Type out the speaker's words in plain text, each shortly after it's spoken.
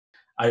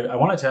I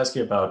wanted to ask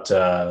you about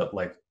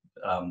the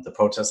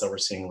protests that we're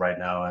seeing right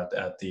now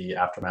at the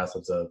aftermath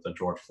of the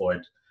George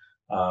Floyd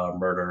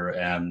murder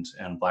and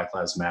Black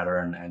Lives Matter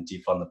and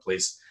defund the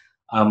police.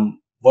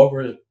 What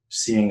we're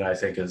seeing, I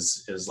think,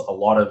 is a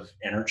lot of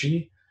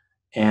energy,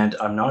 and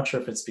I'm not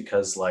sure if it's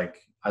because like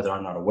either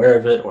I'm not aware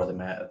of it or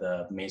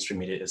the mainstream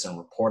media isn't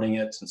reporting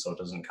it, and so it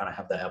doesn't kind of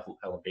have that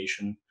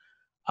elevation.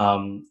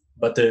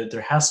 But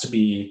there has to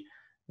be,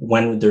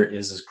 when there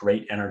is this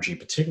great energy,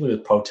 particularly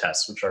with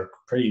protests, which are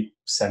pretty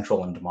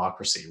central in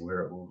democracy.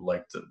 We're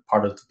like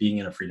part of being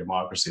in a free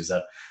democracy is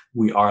that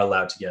we are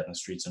allowed to get in the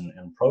streets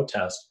and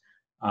protest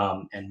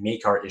and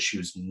make our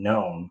issues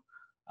known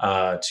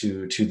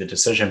to the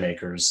decision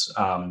makers.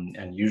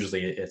 And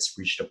usually it's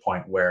reached a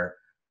point where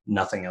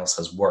nothing else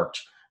has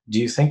worked. Do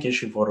you think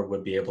IssueVoter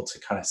would be able to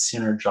kind of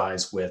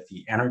synergize with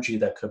the energy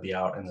that could be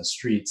out in the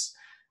streets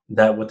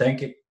that would then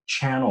get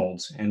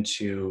channeled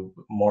into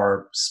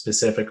more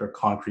specific or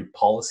concrete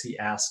policy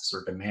asks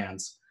or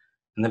demands,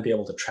 and then be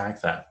able to track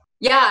that?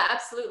 Yeah,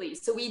 absolutely.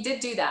 So we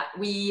did do that.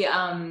 We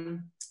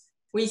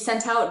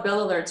sent out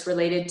bill alerts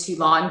related to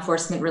law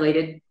enforcement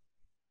related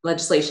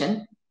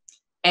legislation.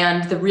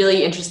 And the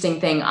really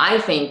interesting thing I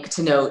think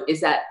to note is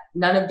that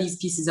none of these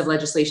pieces of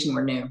legislation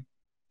were new.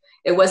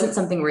 It wasn't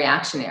something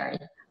reactionary.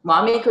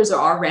 Lawmakers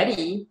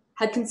already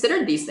had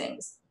considered these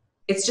things.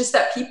 It's just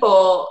that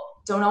people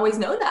don't always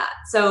know that.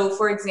 So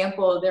for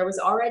example, there was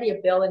already a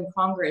bill in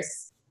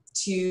Congress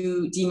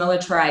to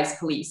demilitarize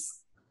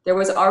police. There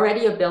was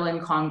already a bill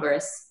in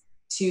Congress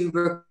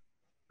to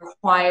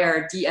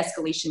require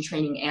de-escalation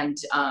training and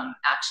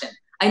action.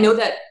 I know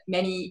that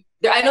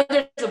I know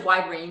there's a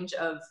wide range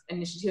of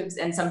initiatives,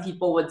 and some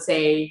people would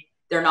say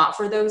they're not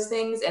for those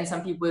things, and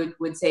some people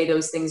would say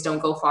those things don't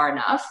go far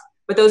enough.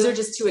 But those are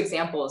just two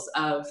examples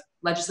of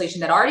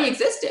legislation that already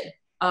existed.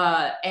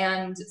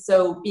 And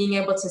so being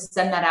able to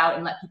send that out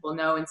and let people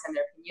know and send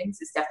their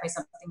opinions is definitely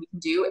something we can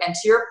do. And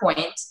to your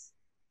point,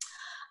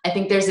 I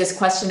think there's this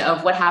question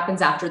of what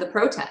happens after the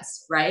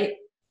protest, right?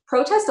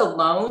 Protest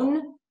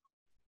alone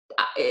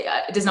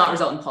it does not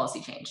result in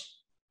policy change,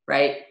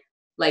 right?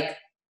 Like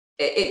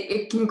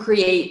it can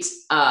create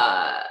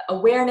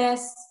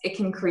awareness. It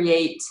can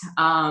create,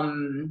 I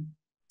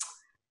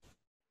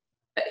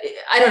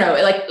don't know,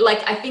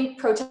 like I think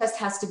protest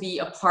has to be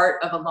a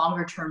part of a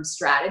longer term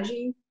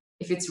strategy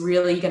if it's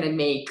really going to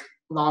make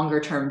longer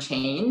term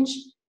change.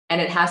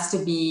 And it has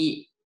to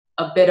be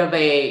a bit of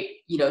a,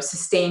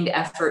 sustained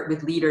effort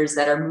with leaders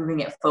that are moving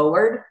it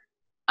forward,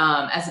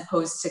 as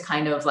opposed to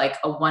kind of like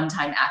a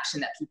one-time action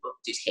that people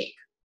do take.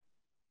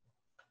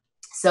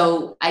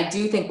 So I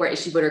do think where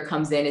IssueVoter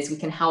comes in is we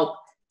can help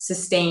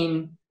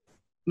sustain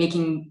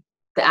making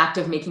the act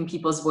of making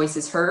people's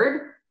voices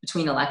heard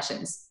between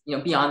elections,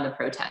 beyond the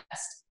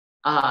protest.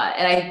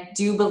 And I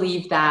do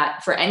believe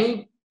that for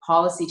any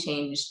policy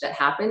change that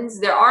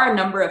happens, there are a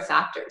number of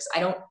factors.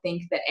 I don't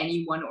think that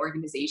any one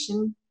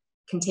organization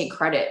can take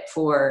credit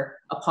for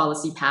a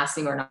policy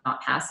passing or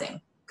not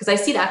passing, because I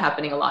see that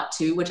happening a lot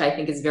too, which I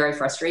think is very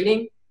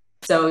frustrating.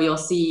 So you'll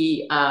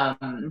see,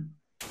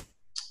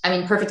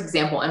 perfect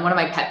example, and one of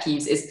my pet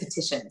peeves is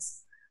petitions.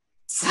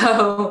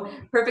 So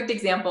perfect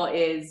example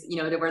is,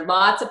 there were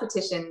lots of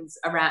petitions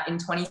around in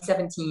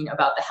 2017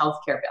 about the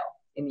healthcare bill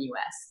in the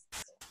US.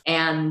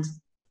 And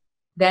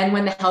then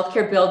when the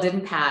healthcare bill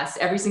didn't pass,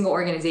 every single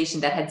organization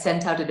that had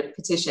sent out a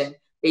petition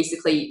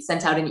basically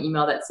sent out an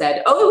email that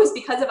said, oh, it was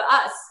because of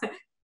us.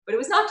 But it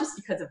was not just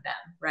because of them,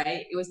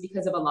 right? It was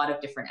because of a lot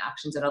of different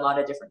actions and a lot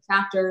of different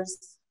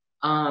factors.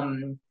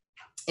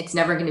 It's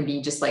never going to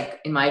be just like,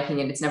 in my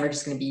opinion, it's never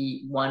just going to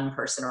be one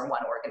person or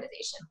one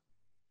organization.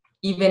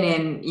 Even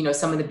in,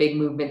 some of the big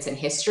movements in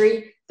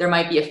history, there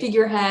might be a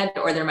figurehead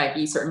or there might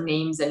be certain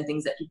names and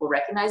things that people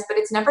recognize, but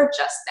it's never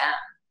just them,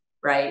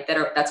 right?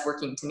 That's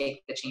working to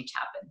make the change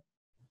happen.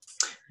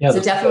 Yeah,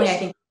 so definitely, I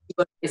think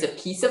is a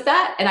piece of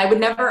that. And I would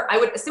never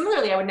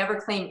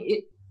claim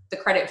the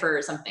credit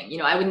for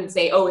something. I wouldn't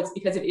say, oh, it's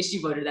because of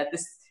IssueVoter that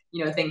this,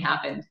 thing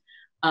happened.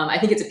 I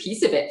think it's a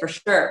piece of it for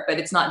sure, but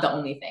it's not the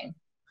only thing.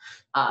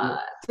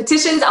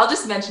 Petitions, I'll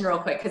just mention real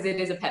quick because it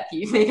is a pet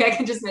peeve. Maybe I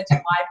can just mention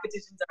why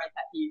petitions are my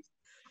pet peeve.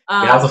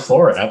 You have the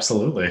floor,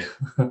 absolutely.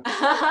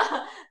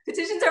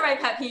 Petitions are my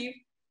pet peeve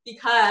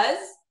because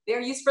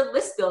they're used for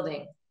list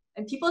building,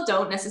 and people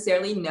don't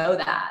necessarily know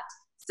that.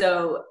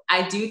 So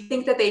I do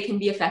think that they can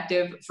be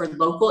effective for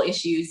local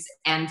issues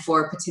and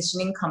for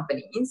petitioning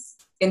companies.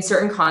 In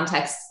certain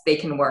contexts, they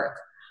can work,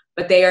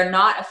 but they are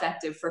not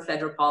effective for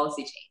federal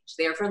policy change.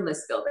 They are for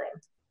list building.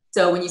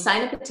 So when you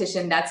sign a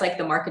petition, that's like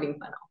the marketing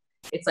funnel.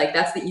 It's like,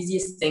 that's the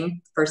easiest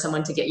thing for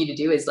someone to get you to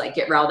do is like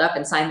get riled up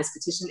and sign this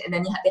petition. And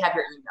then they have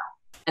your email.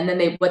 And then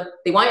they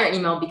want your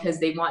email because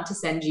they want to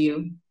send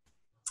you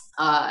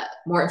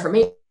more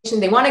information.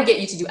 They want to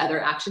get you to do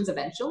other actions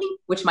eventually,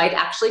 which might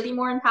actually be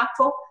more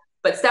impactful.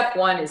 But step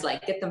one is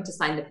like, get them to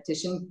sign the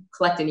petition,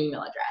 collect an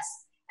email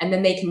address. And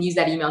then they can use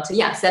that email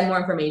to, send more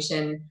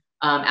information,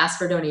 ask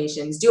for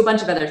donations, do a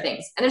bunch of other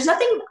things. And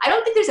I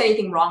don't think there's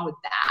anything wrong with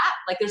that.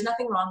 Like there's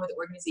nothing wrong with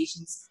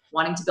organizations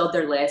wanting to build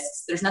their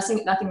lists. There's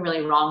nothing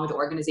really wrong with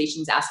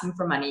organizations asking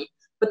for money.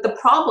 But the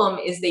problem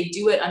is they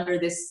do it under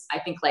this, I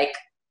think, like,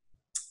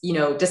 you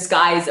know,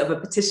 disguise of a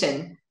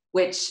petition,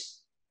 which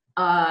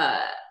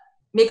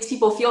makes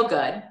people feel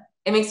good.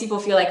 It makes people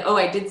feel like, oh,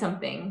 I did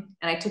something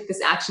and I took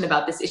this action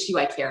about this issue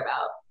I care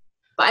about.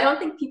 But I don't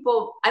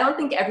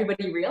think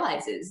everybody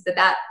realizes that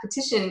that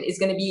petition is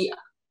going to be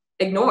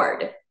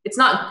ignored. It's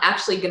not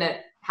actually going to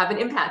have an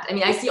impact. I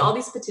mean, I see all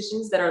these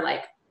petitions that are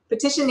like,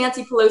 petition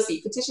Nancy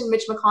Pelosi, petition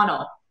Mitch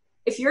McConnell.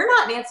 If you're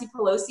not Nancy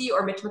Pelosi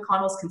or Mitch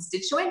McConnell's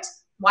constituent,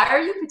 why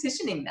are you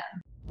petitioning them?